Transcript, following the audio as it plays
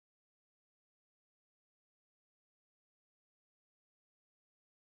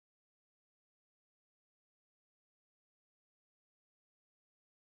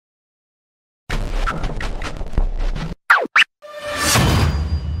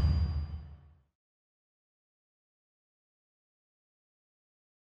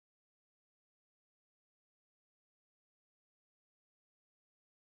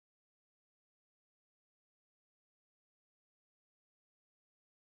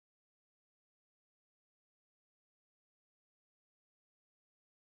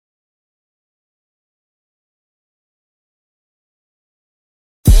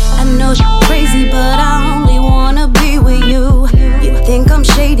know you're crazy, but I only wanna be with you. You think I'm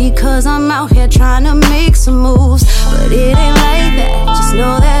shady cause I'm out here trying to make some moves, but it ain't like that. Just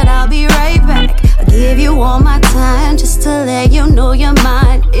know that I'll be right back. I'll give you all my time just to let you know you're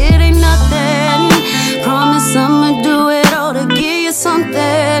mine. It ain't nothing. Promise I'ma do it all to give you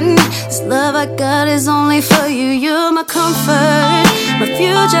something. This love I got is only for you. You're my comfort, my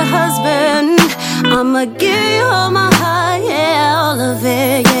future husband. I'ma give you all my heart, yeah, all of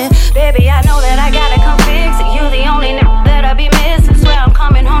it, yeah. Baby, I know that I gotta come fix it. You the only nigga that I be missing. Swear I'm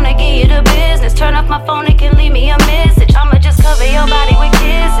coming home to give you the business. Turn off my phone and can leave me a message. I'ma just cover your body with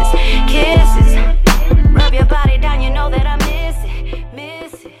kisses, kisses. Rub your body down, you know that I miss it,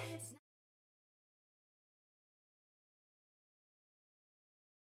 miss it.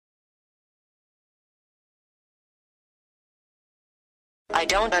 I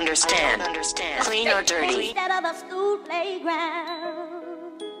don't understand. Clean or dirty? Instead of a school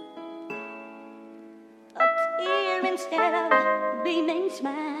playground, a tear instead of a beaming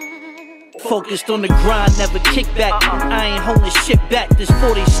smile. Focused on the grind, never kick back. I ain't holding shit back. This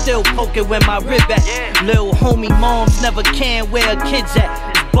 40 still poking where my rib at. Little homie moms never can where her kids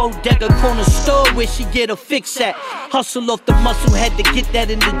at. Bodega corner store where she get her fix at. Hustle off the muscle, had to get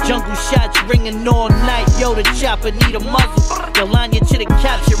that in the jungle. Shots ringing all night, yo, the chopper need a muzzle. They'll line you to the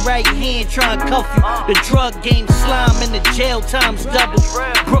couch, your right hand try and cuff you. The drug game slime in the jail times double.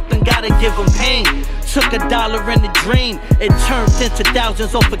 Brooklyn gotta give them pain. Took $1 in the dream, it turned into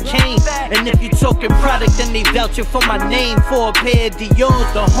thousands off a cane. And if you talking product, then they vouching for my name. For a pair of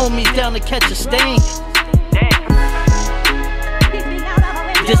Dior's, the homies down to catch a stain.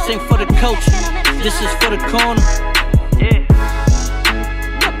 This ain't for the culture, this is for the corner.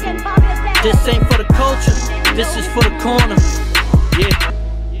 This ain't for the culture, this is for the corner. Yeah.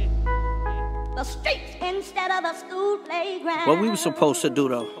 The streets instead of the school playground. What we were supposed to do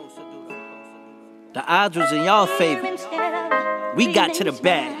though, the odds was in y'all favor. We got to the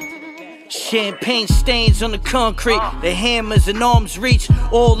bag. Champagne stains on the concrete, the hammers in arm's reach.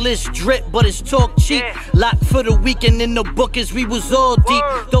 All this drip, but it's talk cheap. Locked for the weekend in the bookers, we was all deep.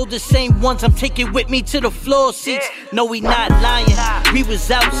 Though the same ones I'm taking with me to the floor seats. No, we not lying. We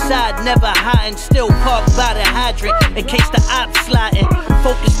was outside, never hiding. Still parked by the hydrant in case the ops sliding.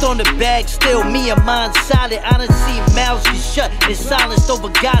 Focused on the bag, still me and mine solid. I done seen mouths get shut and silenced over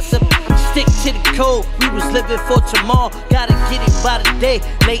gossip. Stick to the code, we was living for tomorrow. Gotta get it by the day,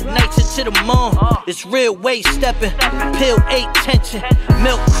 late nights into the morning. It's real weight stepping, pill 8 tension,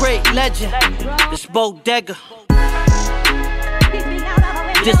 milk crate legend. It's bodega.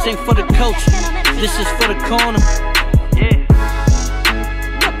 This ain't for the culture, this is for the corner.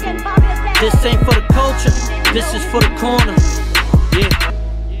 This ain't for the culture, this is for the corner. Yeah.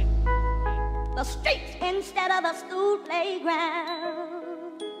 The streets instead of the school playground.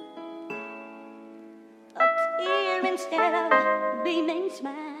 A tear instead of a beaming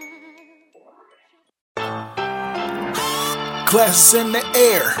smile. Glasses in the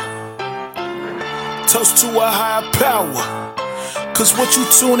air. Toast to a higher power. Cause what you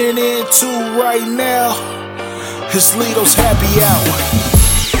tuning into right now is Lito's Happy Hour.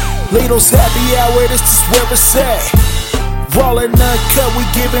 Lito's Happy Hour, this is where it's at. Raw and uncut, we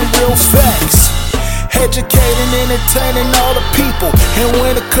giving real facts. Educating, entertaining all the people. And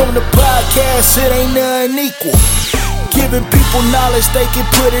when it come to podcasts, it ain't nothing equal. Giving people knowledge they can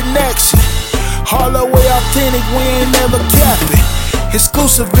put in action. All the way authentic, we ain't never capping.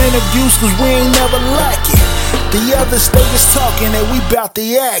 Exclusive interviews, cause we ain't never lacking. The other niggas talking and we bout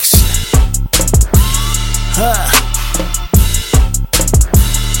the action.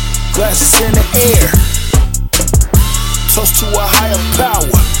 Glasses in the air. Toast to a higher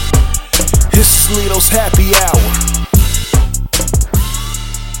power. This is Lito's Happy Hour.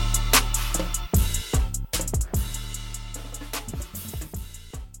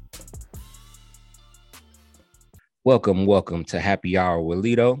 Welcome to Happy Hour with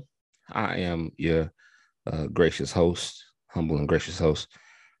Lito. I am your gracious host, humble and gracious host.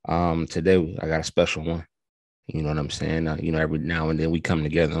 Today I got a special one. You know what I'm saying? Every now and then we come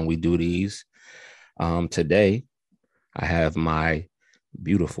together and we do these. Today I have my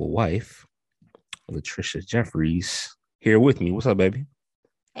beautiful wife, Latricia Jeffries, here with me. What's up, baby?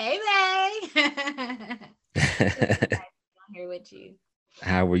 Hey, babe. I'm here with you.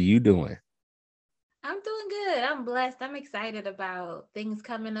 How are you doing? I'm doing good. I'm blessed. I'm excited about things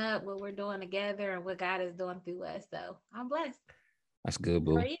coming up, what we're doing together, and what God is doing through us. So I'm blessed. That's good,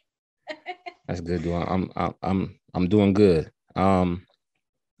 boo. How are you? That's good, dude. I'm doing good. I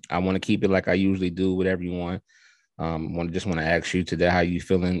want to keep it like I usually do with everyone. Want to ask you today how you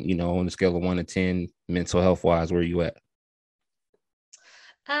feeling, on the scale of 1 to 10, mental health wise, where you at?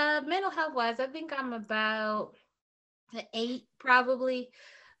 Mental health wise, I think I'm about an 8 probably.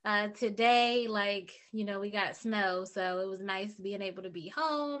 Today, like, we got snow, so it was nice being able to be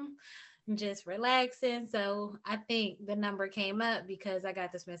home and just relaxing. So I think the number came up because I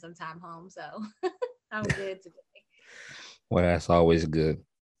got to spend some time home. So I'm good today. Well, that's always good.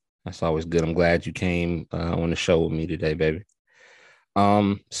 That's always good. I'm glad you came on the show with me today, baby.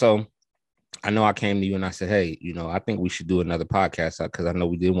 So I know I came to you and I said, hey, I think we should do another podcast because I know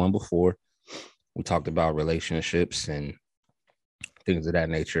we did one before. We talked about relationships and things of that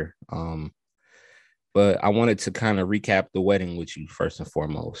nature. But I wanted to kind of recap the wedding with you first and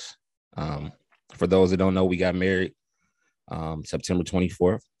foremost. For those that don't know, we got married September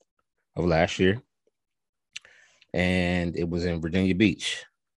 24th of last year. And it was in Virginia Beach.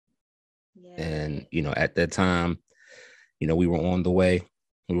 Yeah. And, at that time, we were on the way,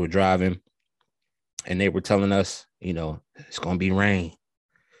 we were driving, and they were telling us, it's going to be rain.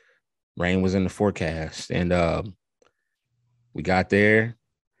 Rain was in the forecast. And we got there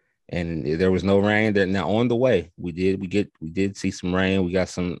and there was no rain. Now on the way, we did see some rain. We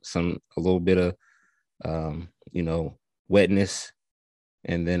got a little bit of, wetness.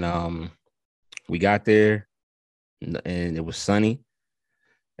 And then we got there and it was sunny.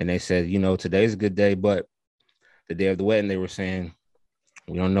 And they said, today's a good day, but the day of the wedding, they were saying,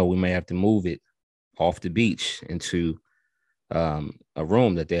 we don't know, we may have to move it off the beach into a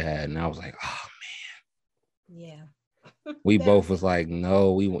room that they had. And I was like, oh man. Yeah. We both was like,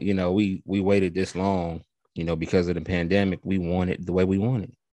 no, we waited this long, because of the pandemic. We wanted the way we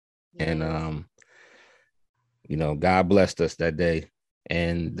wanted. Yes. And God blessed us that day.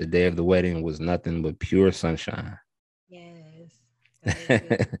 And the day of the wedding was nothing but pure sunshine. Yes.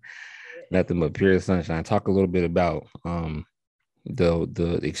 Nothing but pure sunshine. Talk a little bit about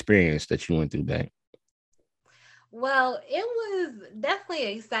the experience that you went through back. Well, it was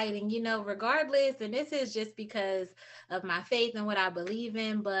definitely exciting, regardless. And this is just because of my faith and what I believe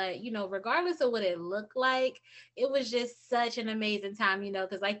in. But, regardless of what it looked like, it was just such an amazing time,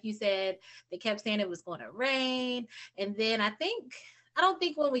 because like you said, they kept saying it was going to rain. And then I don't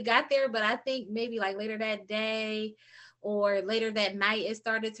think when we got there, but I think maybe like later that day or later that night, it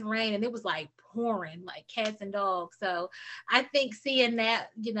started to rain and it was like pouring like cats and dogs. So I think seeing that,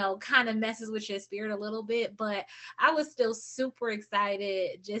 kind of messes with your spirit a little bit, but I was still super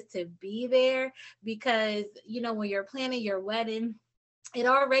excited just to be there because, when you're planning your wedding, it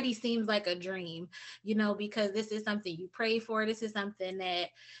already seems like a dream, because this is something you pray for. This is something that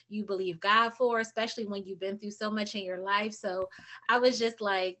you believe God for, especially when you've been through so much in your life. So I was just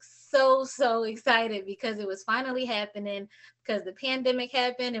like so excited because it was finally happening, because the pandemic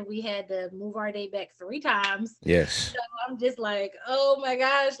happened and we had to move our day back 3 times. Yes. So I'm just like, oh my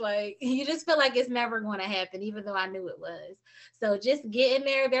gosh, like you just feel like it's never going to happen, even though I knew it was. So just getting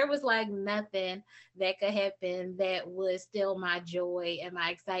there was like nothing that could happen that was still my joy and my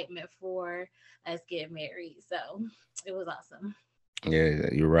excitement for us getting married. So it was awesome. Yeah,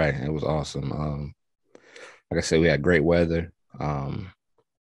 you're right. It was awesome. Like I said, we had great weather.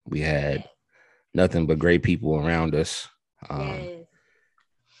 We had nothing but great people around us. Yes.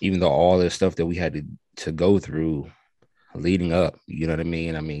 Even though all this stuff that we had to go through leading up, you know what I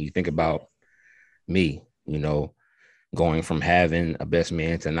mean? I mean, you think about me, going from having a best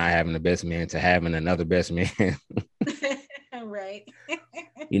man to not having a best man to having another best man. Right.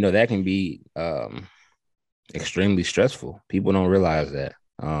 That can be extremely stressful. People don't realize that.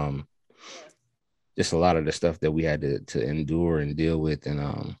 Just a lot of the stuff that we had to endure and deal with.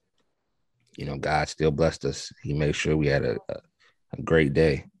 And, God still blessed us. He made sure we had a great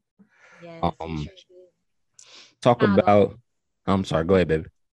day. Yes, talk about, I'm sorry, go ahead, baby.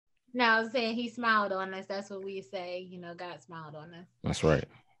 No, I was saying he smiled on us. That's what we say. God smiled on us. That's right.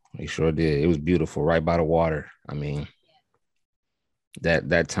 He sure did. It was beautiful, right by the water. I mean,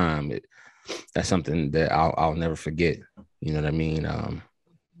 that time, that's something that I'll never forget. You know what I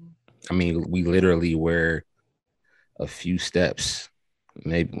mean? We literally were a few steps,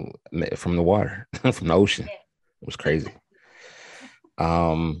 maybe from the water, from the ocean. It was crazy.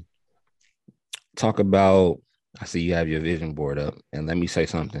 Talk about, I see you have your vision board up, and let me say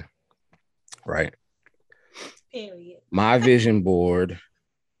something. Right. Period. My vision board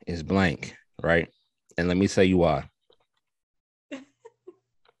is blank, right? And let me tell you why.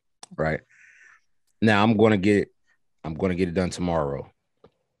 Right. Now I'm gonna get it done tomorrow.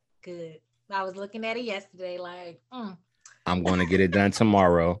 Good. I was looking at it yesterday, like I'm gonna get it done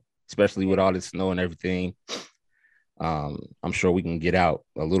tomorrow, especially with all the snow and everything. I'm sure we can get out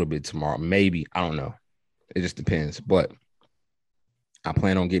a little bit tomorrow. Maybe, I don't know. It just depends. But I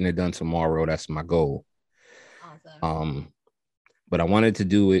plan on getting it done tomorrow. That's my goal. Awesome. but I wanted to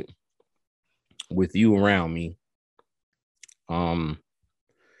do it with you around me,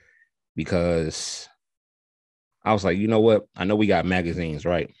 because I was like, you know what? I know we got magazines,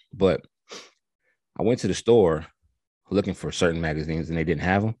 right? But I went to the store looking for certain magazines and they didn't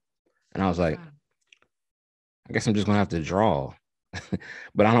have them. And I was like, I guess I'm just going to have to draw.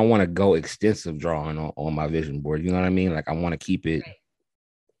 But I don't want to go extensive drawing on my vision board. You know what I mean? Like, I want to keep it,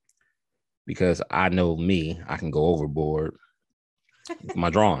 because I know me, I can go overboard with my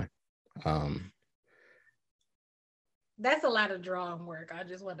drawing. That's a lot of drawing work. I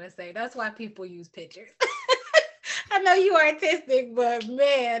just want to say that's why people use pictures. I know you are artistic, but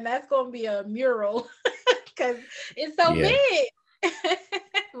man, that's going to be a mural because it's so big.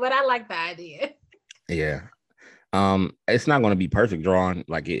 But I like the idea. Yeah. It's not going to be perfect drawing.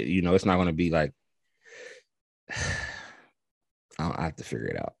 Like, it, you know, it's not going to be like, I have to figure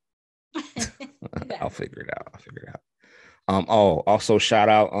it out. I'll figure it out. Also shout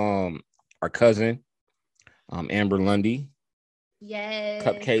out our cousin, Amber Lundy. Yes.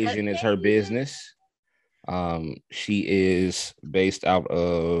 Cupcasian is her business. She is based out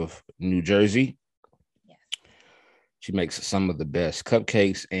of New Jersey. Yes. She makes some of the best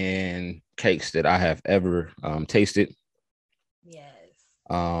cupcakes and cakes that I have ever tasted. Yes.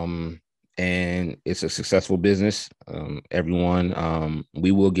 And it's a successful business. Everyone,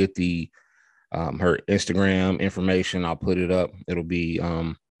 we will get the her Instagram information. I'll put it up. It'll be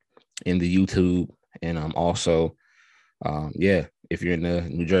in the YouTube, and also, if you're in the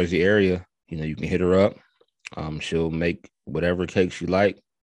New Jersey area, you know, you can hit her up. She'll make whatever cakes you like.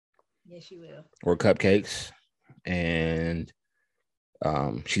 Yes, she will. Or cupcakes, and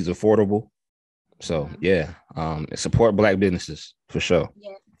she's affordable. So support Black businesses for sure.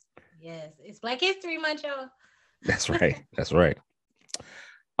 Yes, it's Black History Month, y'all. That's right. That's right.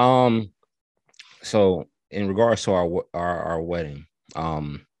 So in regards to our wedding,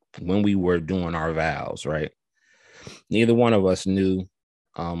 when we were doing our vows, right? Neither one of us knew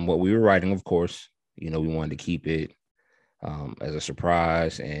what we were writing. Of course, you know, we wanted to keep it as a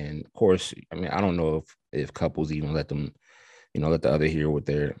surprise, and of course, I mean, I don't know if couples even let them, you know, let the other hear what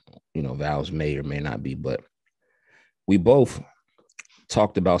their, you know, vows may or may not be, but we both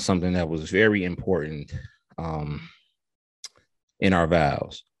talked about something that was very important in our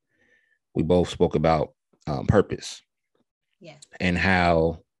vows. We both spoke about purpose, and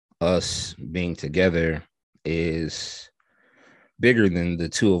how us being together is bigger than the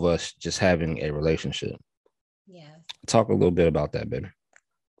two of us just having a relationship. Talk a little bit about that, baby.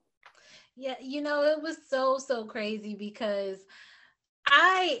 Yeah, you know, it was so crazy because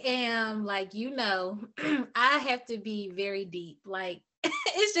I am, like, you know, I have to be very deep. Like,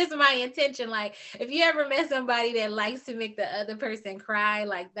 it's just my intention. Like, if you ever met somebody that likes to make the other person cry,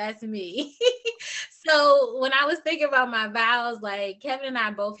 like, that's me. So when I was thinking about my vows, like, Kevin and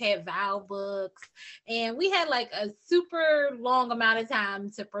I both had vow books, and we had like a super long amount of time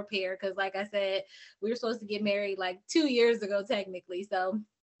to prepare. Cause like I said, we were supposed to get married like 2 years ago, technically. So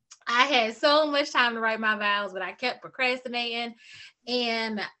I had so much time to write my vows, but I kept procrastinating.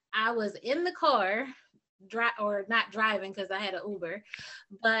 And I was in the car, not driving because I had an Uber,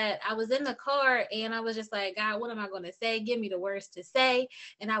 but I was in the car and I was just like, God, what am I going to say? Give me the words to say.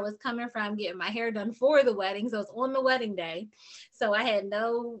 And I was coming from getting my hair done for the wedding. So it's on the wedding day. So I had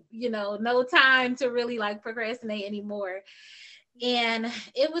no time to really like procrastinate anymore. And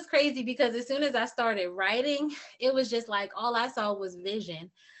it was crazy because as soon as I started writing, it was just like all I saw was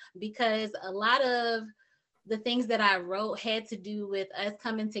vision, because a lot of the things that I wrote had to do with us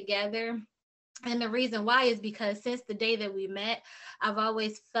coming together. And the reason why is because since the day that we met, I've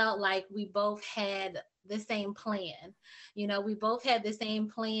always felt like we both had the same plan. You know, we both had the same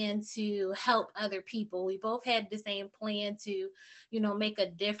plan to help other people. We both had the same plan to, you know, make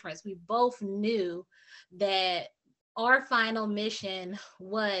a difference. We both knew that our final mission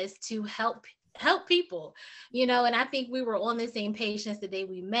was to help people, you know, and I think we were on the same page since the day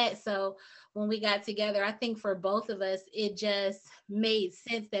we met. So when we got together, I think for both of us, it just made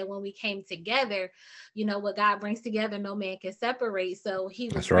sense that when we came together, you know, what God brings together, no man can separate. So he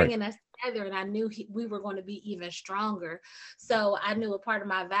was bringing us together, and I knew we were going to be even stronger. So I knew a part of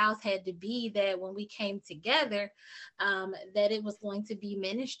my vows had to be that when we came together, that it was going to be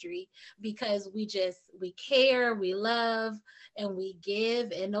ministry, because we care, we love, and we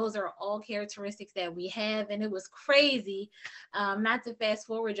give. And those are all characteristics that we have. And it was crazy, not to fast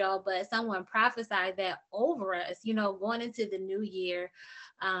forward, y'all, but someone prophesied that over us, you know, going into the new year,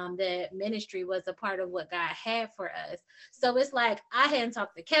 that ministry was a part of what God had for us. So it's like I hadn't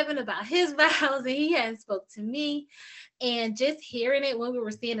talked to Kevin about his vows, and he hadn't spoke to me. And just hearing it when we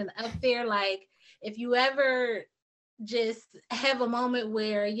were standing up there, like, if you ever just have a moment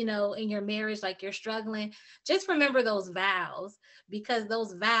where, in your marriage, like you're struggling, just remember those vows, because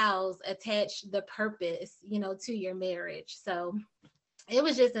those vows attach the purpose, to your marriage. So it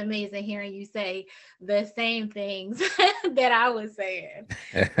was just amazing hearing you say the same things that I was saying.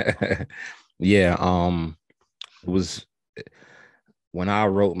 Yeah. It was when I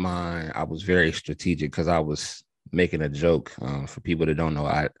wrote mine, I was very strategic because I was making a joke. For people that don't know,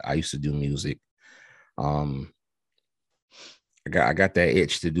 I used to do music. I got that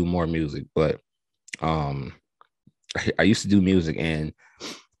itch to do more music, but I used to do music, and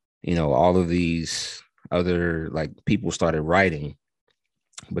all of these other like people started writing,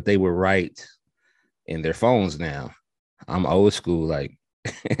 but they would write in their phones now. I'm old school, like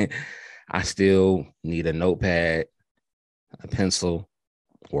I still need a notepad, a pencil,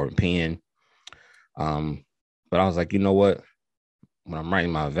 or a pen. But I was like, you know what? When I'm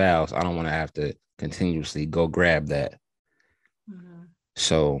writing my vows, I don't want to have to continuously go grab that. Mm-hmm.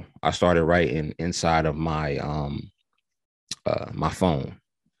 So I started writing inside of my my phone,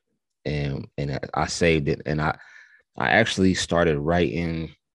 and I saved it, and I actually started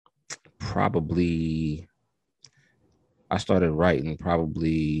writing probably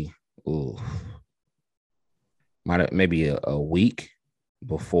maybe a week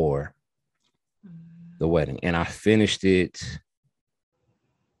before the wedding, and I finished it.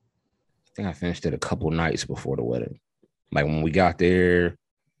 I think I finished it a couple nights before the wedding. Like when we got there,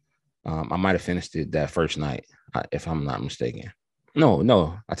 I might have finished it that first night, if I'm not mistaken.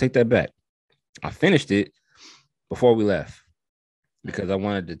 No, I take that back. I finished it before we left because I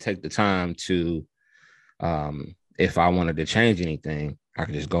wanted to take the time to, if I wanted to change anything, I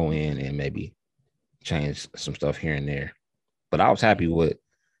could just go in and maybe change some stuff here and there. But I was happy with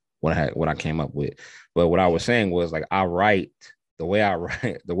what I came up with. But what I was saying was, like, the way I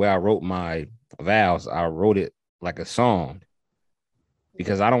wrote my vows, I wrote it like a song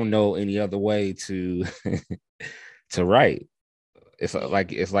because I don't know any other way to to write. It's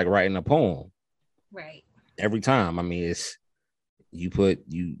like writing a poem. Right. Every time. I mean, it's you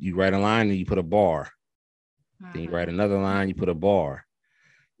write a line and you put a bar. Uh-huh. Then you write another line, you put a bar.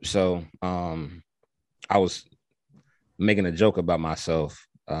 So I was making a joke about myself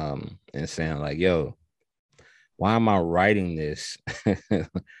and saying like, yo, why am I writing this?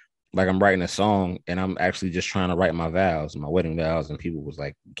 Like I'm writing a song and I'm actually just trying to write my vows, my wedding vows. And people was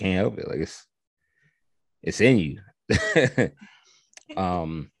like, you can't help it. Like it's in you.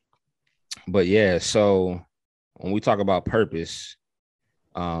 But yeah, so when we talk about purpose,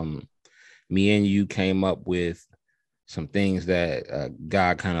 me and you came up with some things that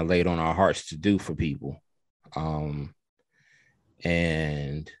God kind of laid on our hearts to do for people.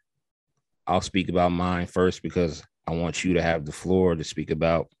 And I'll speak about mine first because I want you to have the floor to speak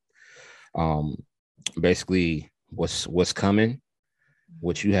about basically what's coming,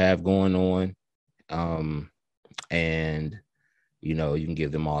 what you have going on, and you can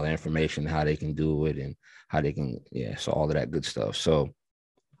give them all the information, how they can do it and how they can, so all of that good stuff. So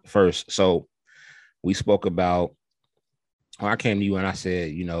first, we spoke about, when I came to you and I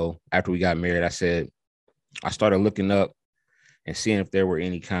said, after we got married, I said, I started looking up and seeing if there were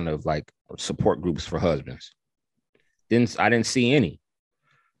any kind of like support groups for husbands. I didn't see any.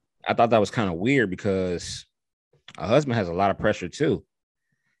 I thought that was kind of weird because a husband has a lot of pressure too.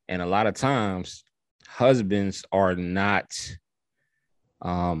 And a lot of times husbands are not,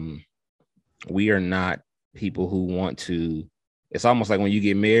 we are not people who want to, it's almost like when you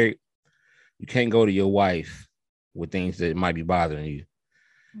get married, you can't go to your wife with things that might be bothering you.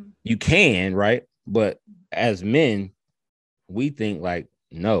 You can, right? But as men, we think like,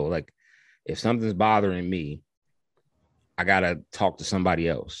 no, like if something's bothering me, I got to talk to somebody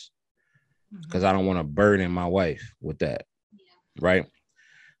else because I don't want to burden my wife with that. Yeah. Right.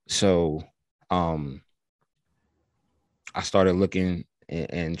 So I started looking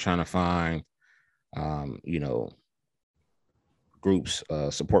and trying to find, groups,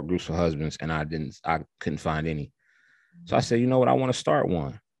 support groups for husbands, and I couldn't find any. So I said, you know what? I want to start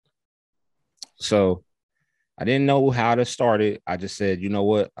one. So I didn't know how to start it. I just said, you know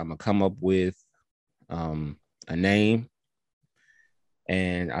what? I'm going to come up with a name.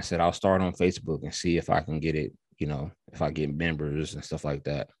 And I said, I'll start on Facebook and see if I can get it, if I get members and stuff like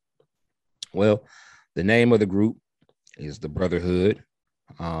that. Well, the name of the group is the Brotherhood.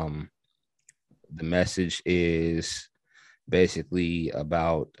 The message is basically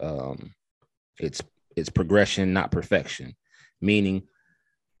about it's progression, not perfection, meaning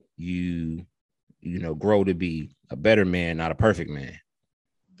you grow to be a better man, not a perfect man.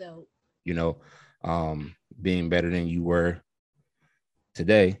 Dope. Being better than you were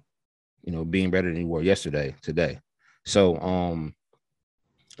today, being better than you were yesterday, today. So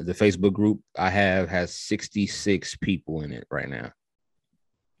the Facebook group I have has 66 people in it right now.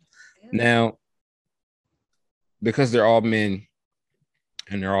 Now, because they're all men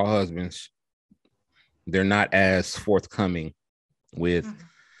and they're all husbands, they're not as forthcoming with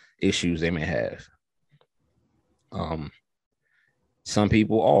issues they may have. Some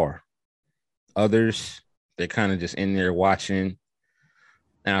people are. Others, they're kind of just in there watching.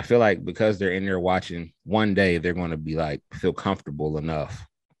 And I feel like because they're in there watching, one day they're going to be like, feel comfortable enough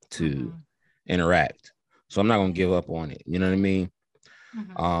to interact. So I'm not going to give up on it. You know what I mean?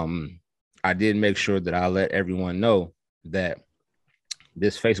 I did make sure that I let everyone know that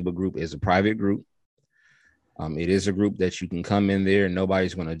this Facebook group is a private group. It is a group that you can come in there and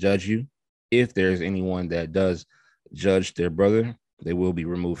nobody's going to judge you. If there's anyone that does judge their brother, they will be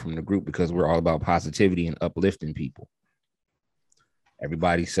removed from the group because we're all about positivity and uplifting people.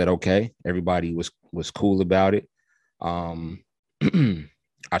 Everybody said, okay. Everybody was cool about it. I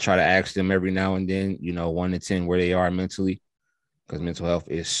try to ask them every now and then, 1 to 10, where they are mentally, because mental health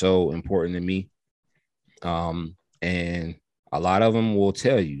is so important to me. And a lot of them will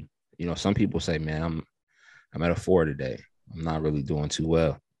tell you, some people say, man, I'm at a 4 today. I'm not really doing too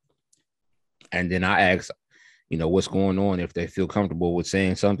well. And then I ask, what's going on, if they feel comfortable with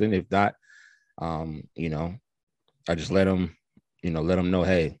saying something. If not, I just let them know,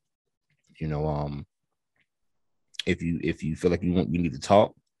 hey, if you feel like you need to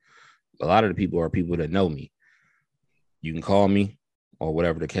talk, a lot of the people are people that know me. You can call me or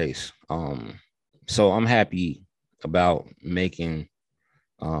whatever the case. So I'm happy about making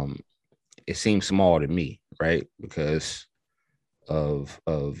it seem small to me, right? Because of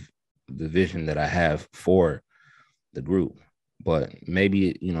the vision that I have for the group. But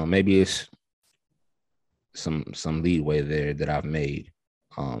maybe it's some leeway there that I've made.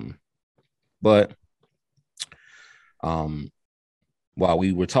 But while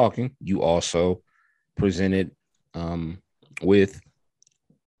we were talking, you also presented with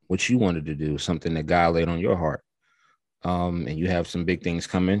what you wanted to do, something that God laid on your heart. And you have some big things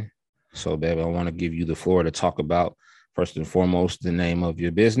coming. So, baby, I want to give you the floor to talk about, first and foremost, the name of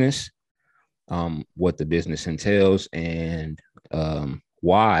your business, what the business entails, and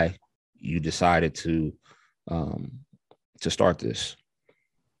why you decided to start this.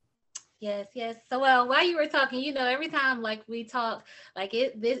 Yes. So, well, while you were talking, every time like we talk, like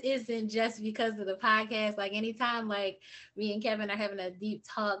this isn't just because of the podcast. Like anytime like me and Kevin are having a deep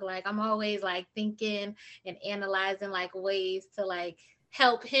talk, like I'm always like thinking and analyzing like ways to like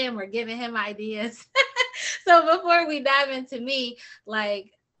help him or giving him ideas. So before we dive into me,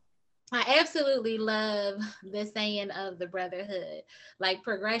 like I absolutely love the saying of the brotherhood, like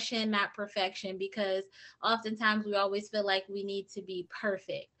progression, not perfection, because oftentimes we always feel like we need to be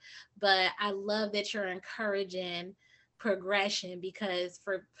perfect. But I love that you're encouraging progression, because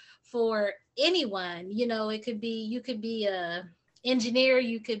for anyone, it could be, you could be a engineer,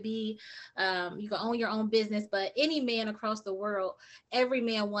 you could be, you can own your own business, but any man across the world, every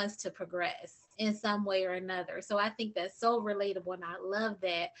man wants to progress in some way or another. So I think that's so relatable, and I love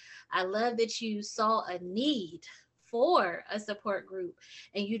that. I love that you saw a need for a support group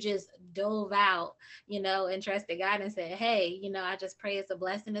and you just dove out, and trusted God and said, hey, I just pray it's a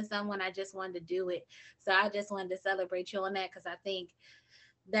blessing to someone. I just wanted to do it. So I just wanted to celebrate you on that, because I think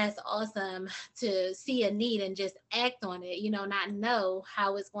that's awesome to see a need and just act on it, not know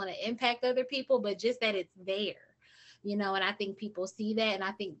how it's going to impact other people, but just that it's there. And I think people see that, and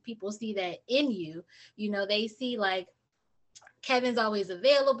I think people see that in you. They see like Kevin's always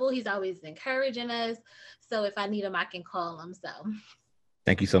available. He's always encouraging us. So if I need him, I can call him. So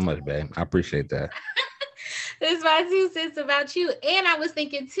thank you so much, babe. I appreciate that. That's my 2 cents about you. And I was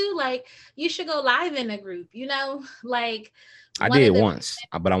thinking too, like you should go live in a group, like I did once,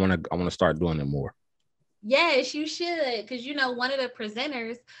 but I want to start doing it more. Yes, you should. Because, one of the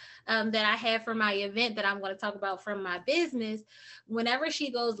presenters that I had for my event that I'm going to talk about from my business, whenever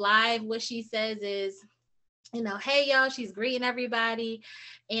she goes live, what she says is, hey, y'all, she's greeting everybody.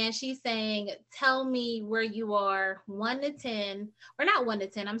 And she's saying, tell me where you are 1 to 10, or not 1 to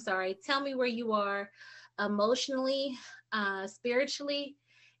 10, I'm sorry. Tell me where you are emotionally, spiritually,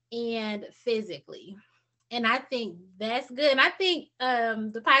 and physically. And I think that's good. And I think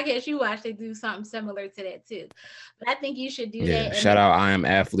the podcast you watch, they do something similar to that too. But I think you should do that. Shout out I Am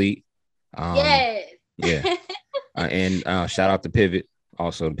Athlete. Yes. Yeah. And shout out to Pivot,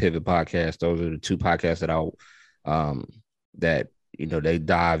 also the Pivot podcast. Those are the 2 podcasts that they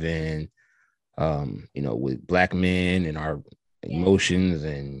dive in, with Black men and our emotions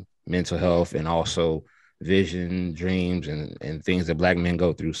and mental health, and also vision, dreams, and things that Black men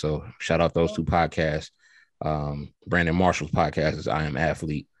go through. So shout out those 2 podcasts. Brandon Marshall's podcast is I Am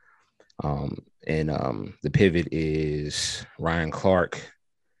Athlete. And the pivot is Ryan Clark,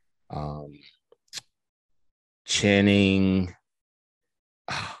 Channing.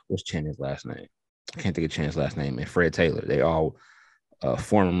 What's Channing's last name? I can't think of Channing's last name. And Fred Taylor. They all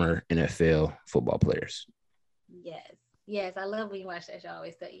former NFL football players. Yes, I love when you watch that show. I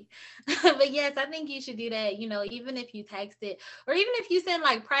always tell you. But yes, I think you should do that. You know, even if you text it, or even if you send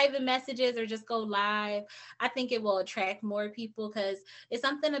like private messages or just go live, I think it will attract more people, because it's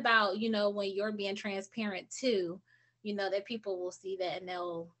something about, you know, when you're being transparent too, you know, that people will see that and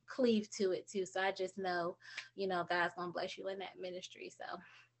they'll cleave to it too. So I just know, you know, God's gonna bless you in that ministry. So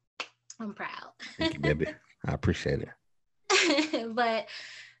I'm proud. Thank you, baby. I appreciate it. But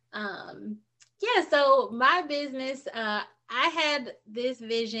yeah, so my business, I had this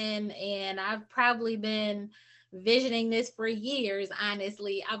vision, and I've probably been visioning this for years,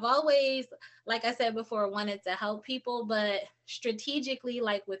 honestly. I've always, like I said before, wanted to help people, but strategically,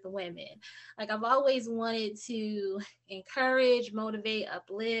 like with women. Like I've always wanted to encourage, motivate,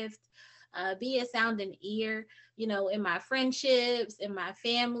 uplift, be a sounding ear, you know, in my friendships, in my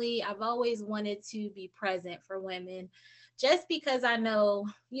family. I've always wanted to be present for women, just because I know,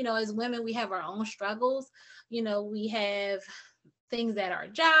 you know, as women, we have our own struggles. You know, we have things at our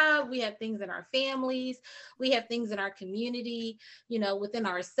job, we have things in our families, we have things in our community, you know, within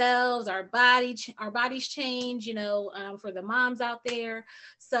ourselves, our bodies change, you know, for the moms out there.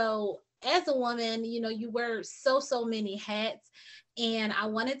 So as a woman, you know, you wear so many hats. And I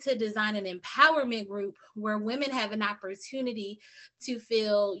wanted to design an empowerment group where women have an opportunity to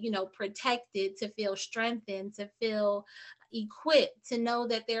feel, you know, protected, to feel strengthened, to feel equipped, to know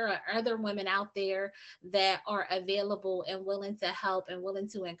that there are other women out there that are available and willing to help and willing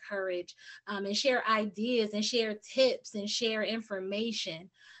to encourage, and share ideas and share tips and share information,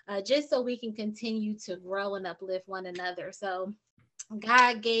 just so we can continue to grow and uplift one another. So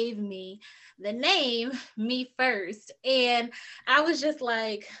God gave me the name Me First. And I was just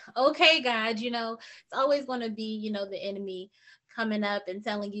like, okay, God, you know, it's always going to be, you know, the enemy coming up and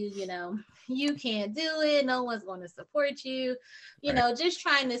telling you, you know, you can't do it. No one's going to support you, you know, just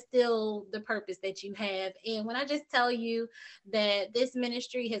trying to steal the purpose that you have. And when I just tell you that this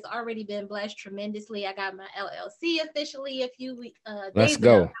ministry has already been blessed tremendously, I got my LLC officially a few days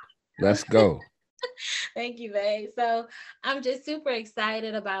ago. Let's go. Thank you, babe. So I'm just super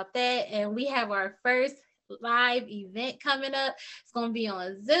excited about that. And we have our first live event coming up. It's going to be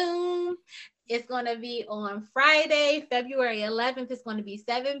on Zoom. It's going to be on Friday, February 11th. It's going to be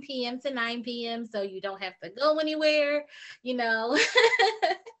 7 p.m. to 9 p.m. So you don't have to go anywhere, you know.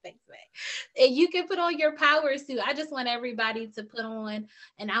 Thanks, man. And you can put on your power suit. I just want everybody to put on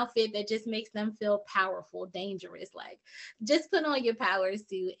an outfit that just makes them feel powerful, dangerous. Like, just put on your power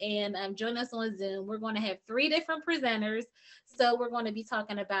suit and join us on Zoom. We're going to have 3 different presenters. So we're going to be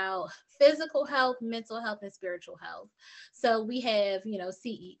talking about physical health, mental health, and spiritual health. So we have, you know,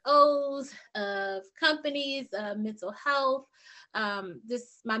 CEOs of companies, mental health.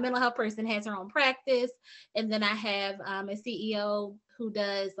 My mental health person has her own practice. And then I have a CEO who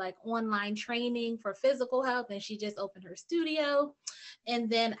does like online training for physical health, and she just opened her studio. And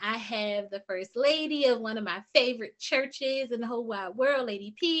then I have the first lady of one of my favorite churches in the whole wide world,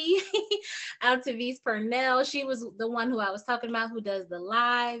 Lady P, Altavice Purnell. She was the one who I was talking about, who does the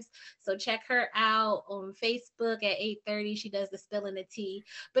lives. So check her out on Facebook at 8:30. She does the spilling the tea.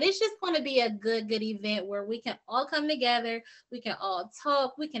 But it's just going to be a good event where we can all come together. We can all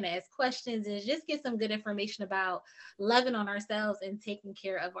talk. We can ask questions and just get some good information about loving on ourselves and taking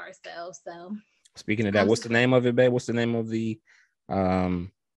care of ourselves. So speaking of that, what's the name of it, babe? What's the name of the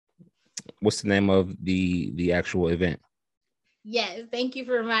actual event? Yes, thank you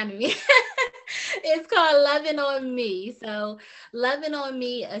for reminding me. It's called Loving on Me. So Loving on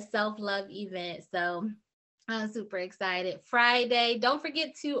Me, a self-love event. So I'm super excited. Friday, don't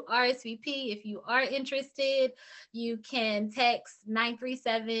forget to RSVP. If you are interested, you can text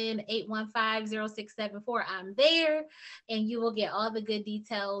 937-815-0674. I'm there, and you will get all the good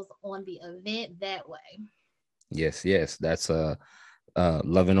details on the event that way. Yes. That's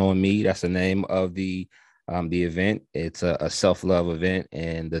Loving on Me. That's the name of the event. It's a self-love event,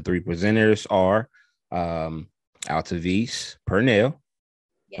 and the 3 presenters are Altavice Purnell,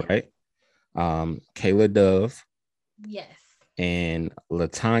 yes. Right? Kayla Dove, yes, and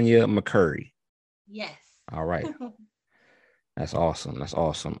Latanya McCurry. Yes. All right. That's awesome.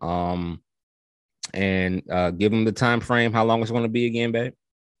 And give them the time frame, how long it's going to be again, babe?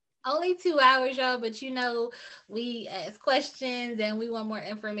 Only 2 hours, y'all, but we ask questions and we want more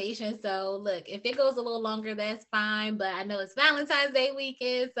information. So look, if it goes a little longer, that's fine. But I know it's Valentine's Day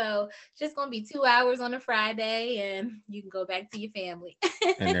weekend, so it's just gonna be 2 hours on a Friday, and you can go back to your family.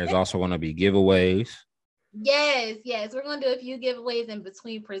 And there's also going to be giveaways. Yes, we're gonna do a few giveaways in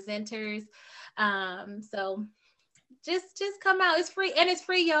between presenters. So just come out. It's free, and it's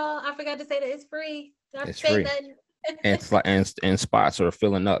free, y'all. I forgot to say that it's free. Don't It's say free. nothing. And spots are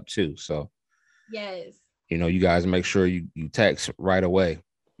filling up too. So Yes. you guys make sure you text right away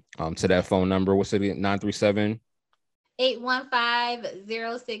to that phone number. What's it? 937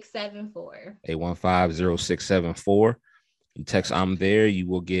 815-0674. 815-0674. You text I'm there, you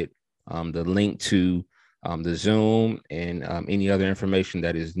will get the link to the Zoom and any other information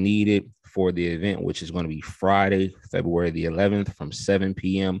that is needed for the event, which is going to be Friday, February the 11th from 7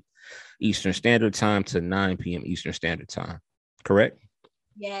 p.m. Eastern Standard Time to 9 p.m. Eastern Standard Time. Correct?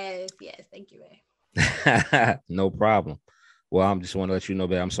 Yes. Thank you, Ray. No problem. Well, I just want to let you know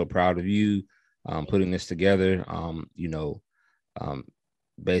that I'm so proud of you putting this together.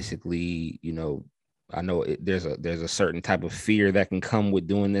 Basically, I know there's a certain type of fear that can come with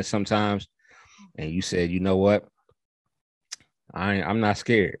doing this sometimes. And you said, you know what? I'm not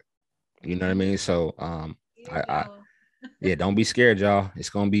scared. You know what I mean? So don't be scared, y'all. It's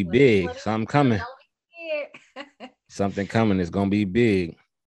gonna be big. Something coming. Something coming is gonna be big.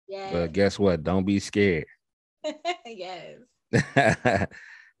 Yes. But guess what? Don't be scared. Yes.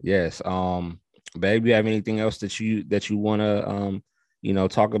 Yes. Babe, you have anything else that you want to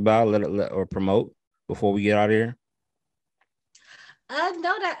talk about, let or promote before we get out of here?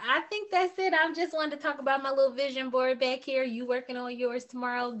 No, I think that's it. I just wanted to talk about my little vision board back here. You working on yours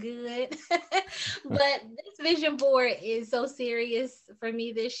tomorrow? Good. But this vision board is so serious for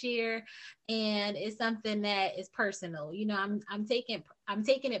me this year, and it's something that is personal. I'm taking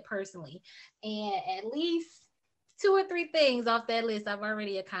it personally, and at least 2 or 3 things off that list I've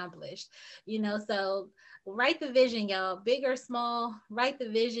already accomplished. So write the vision, y'all. Big or small, write the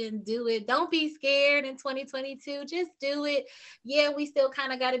vision, do it. Don't be scared in 2022. Just do it. Yeah, we still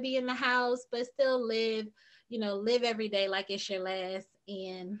kind of got to be in the house, but still live every day like it's your last,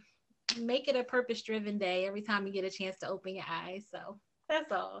 and make it a purpose-driven day every time you get a chance to open your eyes. So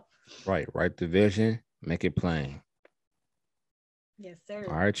that's all. Right. Write the vision, make it plain. Yes, sir.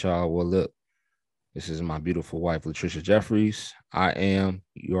 All right, y'all. Well, look, this is my beautiful wife, Latricia Jeffries. You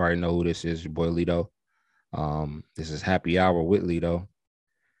already know who this is, your boy Lito. This is Happy Hour with Lito,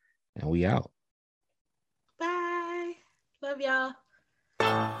 and we out. Bye. Love y'all.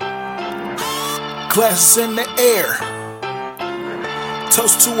 Glasses in the air.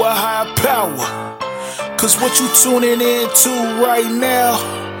 Toast to a higher power. Cause what you tuning into right now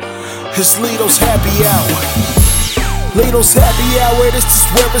is Lito's Happy Hour. Lito's Happy Hour, this is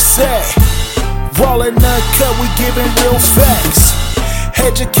where it's at. Raw and uncut, we giving real facts.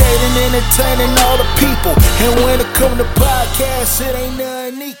 Educating, entertaining all the people. And when it come to podcasts, it ain't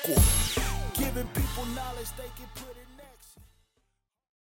nothing equal. Giving people knowledge.